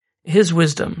His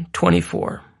wisdom,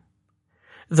 24.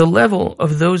 The level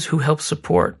of those who help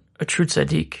support a true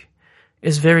tzaddik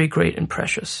is very great and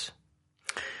precious.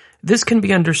 This can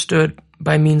be understood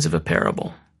by means of a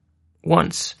parable.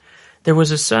 Once, there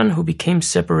was a son who became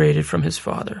separated from his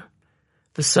father.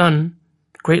 The son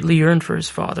greatly yearned for his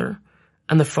father,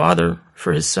 and the father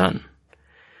for his son.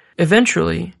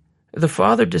 Eventually, the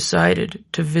father decided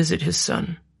to visit his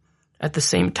son. At the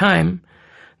same time,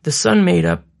 the son made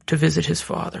up to visit his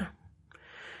father.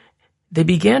 They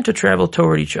began to travel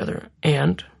toward each other,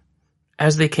 and,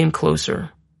 as they came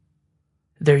closer,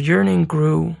 their yearning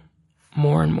grew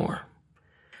more and more.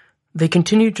 They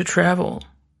continued to travel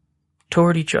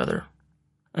toward each other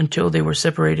until they were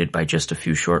separated by just a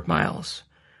few short miles.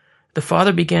 The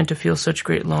father began to feel such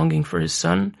great longing for his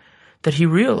son that he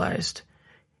realized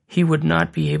he would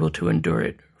not be able to endure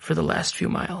it for the last few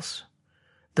miles.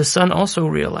 The son also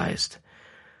realized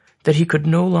that he could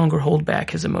no longer hold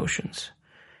back his emotions.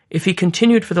 If he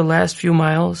continued for the last few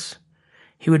miles,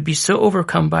 he would be so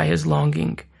overcome by his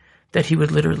longing that he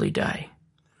would literally die.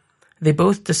 They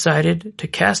both decided to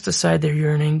cast aside their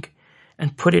yearning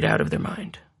and put it out of their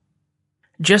mind.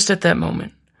 Just at that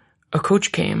moment, a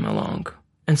coach came along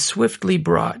and swiftly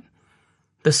brought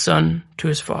the son to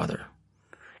his father.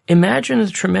 Imagine the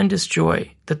tremendous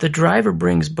joy that the driver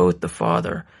brings both the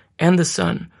father and the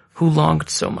son who longed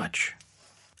so much.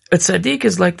 A tzaddik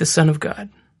is like the Son of God.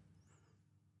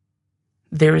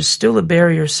 There is still a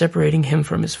barrier separating him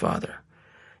from his father.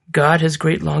 God has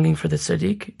great longing for the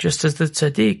tzaddik, just as the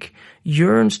tzaddik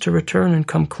yearns to return and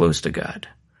come close to God.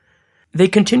 They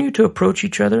continue to approach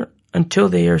each other until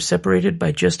they are separated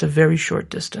by just a very short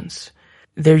distance.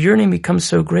 Their yearning becomes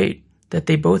so great that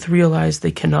they both realize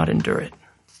they cannot endure it.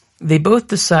 They both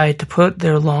decide to put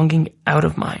their longing out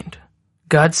of mind.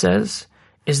 God says,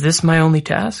 "Is this my only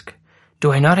task?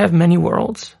 Do I not have many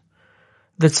worlds?"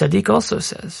 The tzaddik also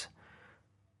says,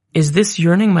 "Is this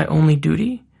yearning my only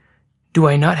duty? Do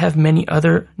I not have many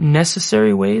other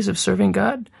necessary ways of serving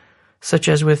God, such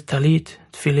as with talit,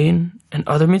 tefillin, and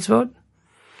other mitzvot?"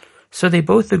 So they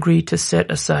both agree to set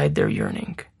aside their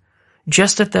yearning.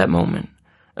 Just at that moment,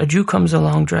 a Jew comes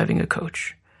along driving a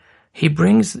coach. He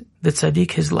brings the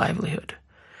tzaddik his livelihood,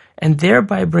 and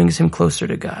thereby brings him closer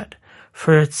to God,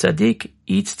 for a tzaddik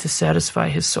eats to satisfy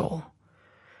his soul.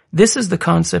 This is the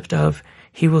concept of,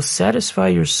 he will satisfy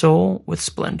your soul with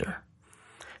splendor.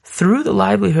 Through the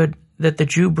livelihood that the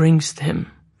Jew brings to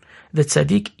him, the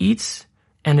tzaddik eats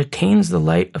and attains the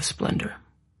light of splendor.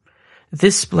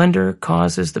 This splendor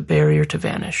causes the barrier to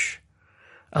vanish,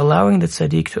 allowing the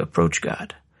tzaddik to approach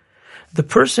God. The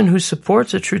person who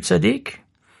supports a true tzaddik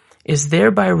is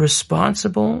thereby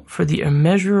responsible for the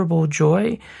immeasurable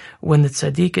joy when the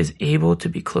tzaddik is able to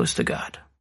be close to God.